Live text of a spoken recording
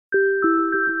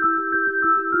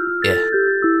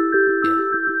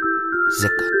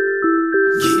Zika.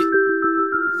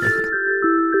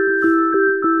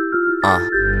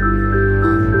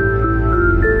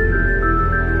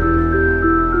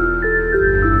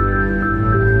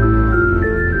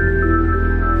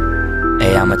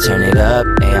 Hey, I'ma turn it up,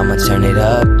 hey, I'ma turn it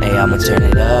up, hey, I'ma turn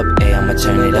it up, hey, I'ma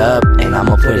turn it up, and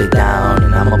I'ma put it down,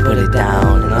 and I'ma put it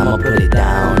down, and I'ma put it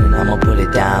down, and I'ma put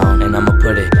it down, and I'ma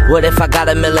put it. What if I got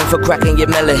 $1 million for cracking your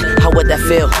melon? How would that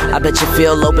feel? I bet you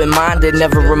feel open-minded,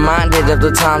 never reminded of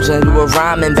the times when you were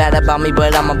rhyming bad about me,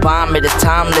 but I'ma bomb it, it's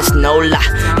timeless, no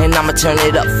lie, and I'ma turn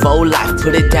it up for life,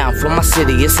 put it down for my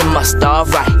city, it's a must,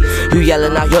 alright. You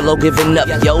yelling out YOLO, giving up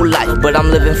your life, but I'm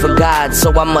living for God,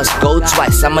 so I must go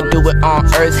twice. I'ma do it on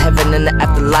earth, heaven, and the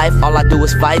afterlife. All I do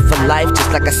is fight for life,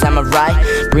 just like a samurai.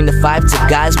 Bring the five to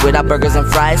guys without burgers and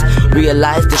fries.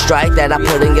 Realize the strike that I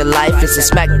put in your life, it's a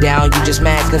smackdown. You just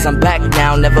mad cause I'm back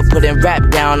now, never putting rap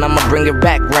down, I'ma bring it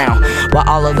back round. While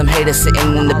all of them haters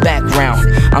sitting in the background,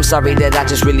 I'm sorry that I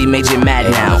just really made you mad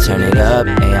now. I'ma turn it up,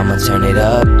 hey, I'ma turn it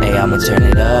up, hey, I'ma turn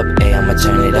it up, hey, I'ma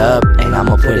turn it up, and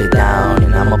I'ma put it down,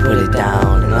 and I'ma put it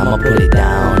down, and I'ma put it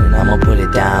down, and I'ma put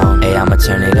it down. Hey, I'ma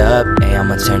turn it up, hey,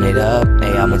 I'ma turn it up,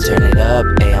 hey, I'ma turn it up,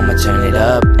 hey, I'ma turn it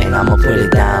up, and I'ma put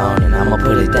it down, and I'ma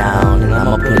put it down, and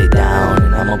I'ma put it down,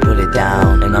 and I'ma put it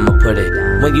down, and I'ma put it.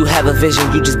 When you have a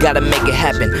vision, you just gotta make it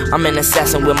happen. I'm an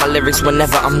assassin with my lyrics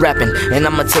whenever I'm rapping, and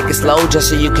I'ma take it slow just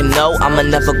so you can know I'ma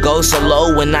never go so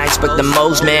low when I expect the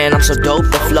most. Man, I'm so dope,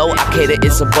 the flow I cater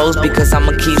it's a boast, because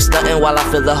I'ma keep stunting while I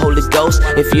feel the Holy Ghost.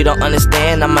 If you don't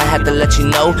understand, I'ma have to let you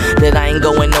know that I ain't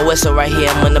going nowhere, so right here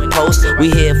I'm in the post. We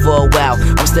here for a while,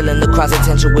 I'm still in the crowd's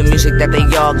attention with music that they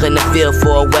all gonna feel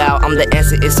for a while. I'm the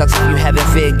answer, it sucks if you haven't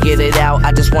figured it out.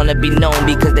 I just wanna be known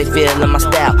because they feelin' my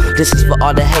style. This is for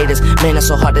all the haters, man, it's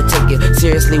so hard to take it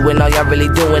seriously when all y'all really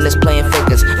doing is playing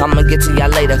figures. I'ma get to y'all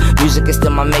later, music is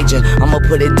still my major. I'ma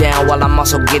put it down while I'm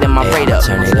also getting my rate up.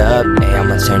 Turn it up, hey,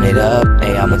 I'ma turn it up,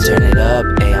 hey, I'ma turn it up,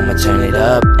 hey, I'ma turn it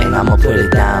up, and I'ma put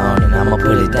it down, and I'ma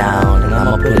put it down, and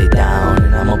I'ma put it down,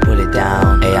 and I'ma put it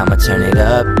down. Hey, I'ma turn it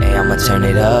up, hey, I'ma turn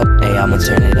it up, hey, I'ma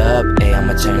turn it up, hey,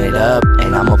 I'ma turn it up,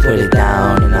 and I'ma put it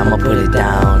down, and I'ma put it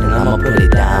down, and I'ma put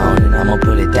it down, and I'ma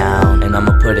put it down, and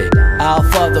I'ma put it. Our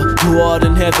Father, who art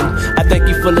in heaven, I thank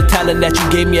you for the talent that you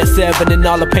gave me at 7, and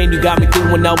all the pain you got me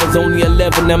through when I was only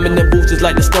 11. I'm in the booth just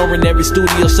like the store in every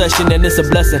studio session, and it's a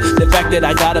blessing. The fact that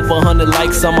I got up 100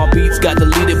 likes on my beats, got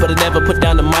deleted, but I never put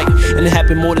down the mic, and it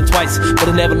happened more than twice, but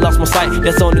I never lost my sight.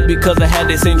 That's only because I had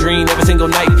that same dream every single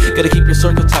night. Gotta keep your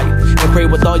circle tight and pray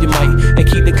with all your might, and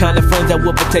keep the kind of friends that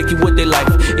will protect you with their life.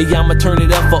 Yeah, I'ma turn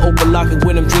it up for open lock, and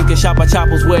when I'm drinking shot by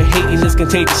choppers where hating is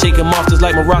contagious, shake 'em off just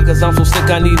like maracas. I'm so sick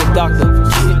I need a doctor,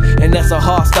 and that's a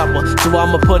hard stopper. So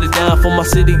I'ma put it down for my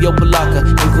city, Opalaka,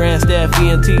 and Grandstaff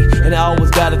VNT, and I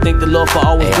always gotta thank the Lord for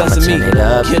always blessing me.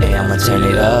 Hey, I'ma turn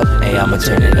it up, hey, I'ma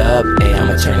turn it up, hey,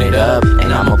 I'ma turn it up,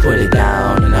 and I'ma put it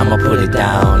down, and I'ma put it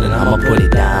down, and I'ma put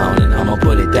it down, and I'ma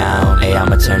put it down. Hey,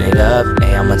 I'ma turn it up,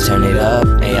 hey, I'ma turn it up,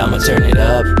 hey, I'ma turn it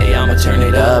up, hey, I'ma turn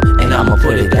it up, and I'ma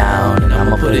put it down, and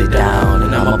I'ma put it down,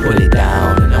 and I'ma put it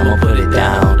down, and I'ma put it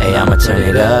down. Hey, I'ma turn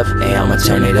it up, hey, I'ma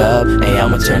turn it up, hey,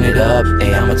 I'ma turn it up,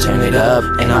 hey, I'ma turn it up,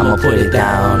 and I'ma put it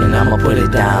down, and I'ma put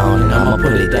it down, and I'ma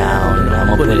put it down, and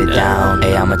I'ma put it down.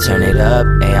 Hey, I'ma turn it up,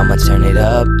 hey, I'ma turn it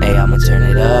up, hey, I'ma turn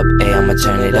it up, hey, I'ma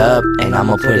turn it up, and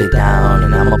I'ma put it down,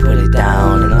 and I'ma put it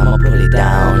down, and I'ma put it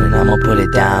down, and I'ma put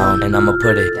it down, and I'ma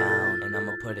put it down.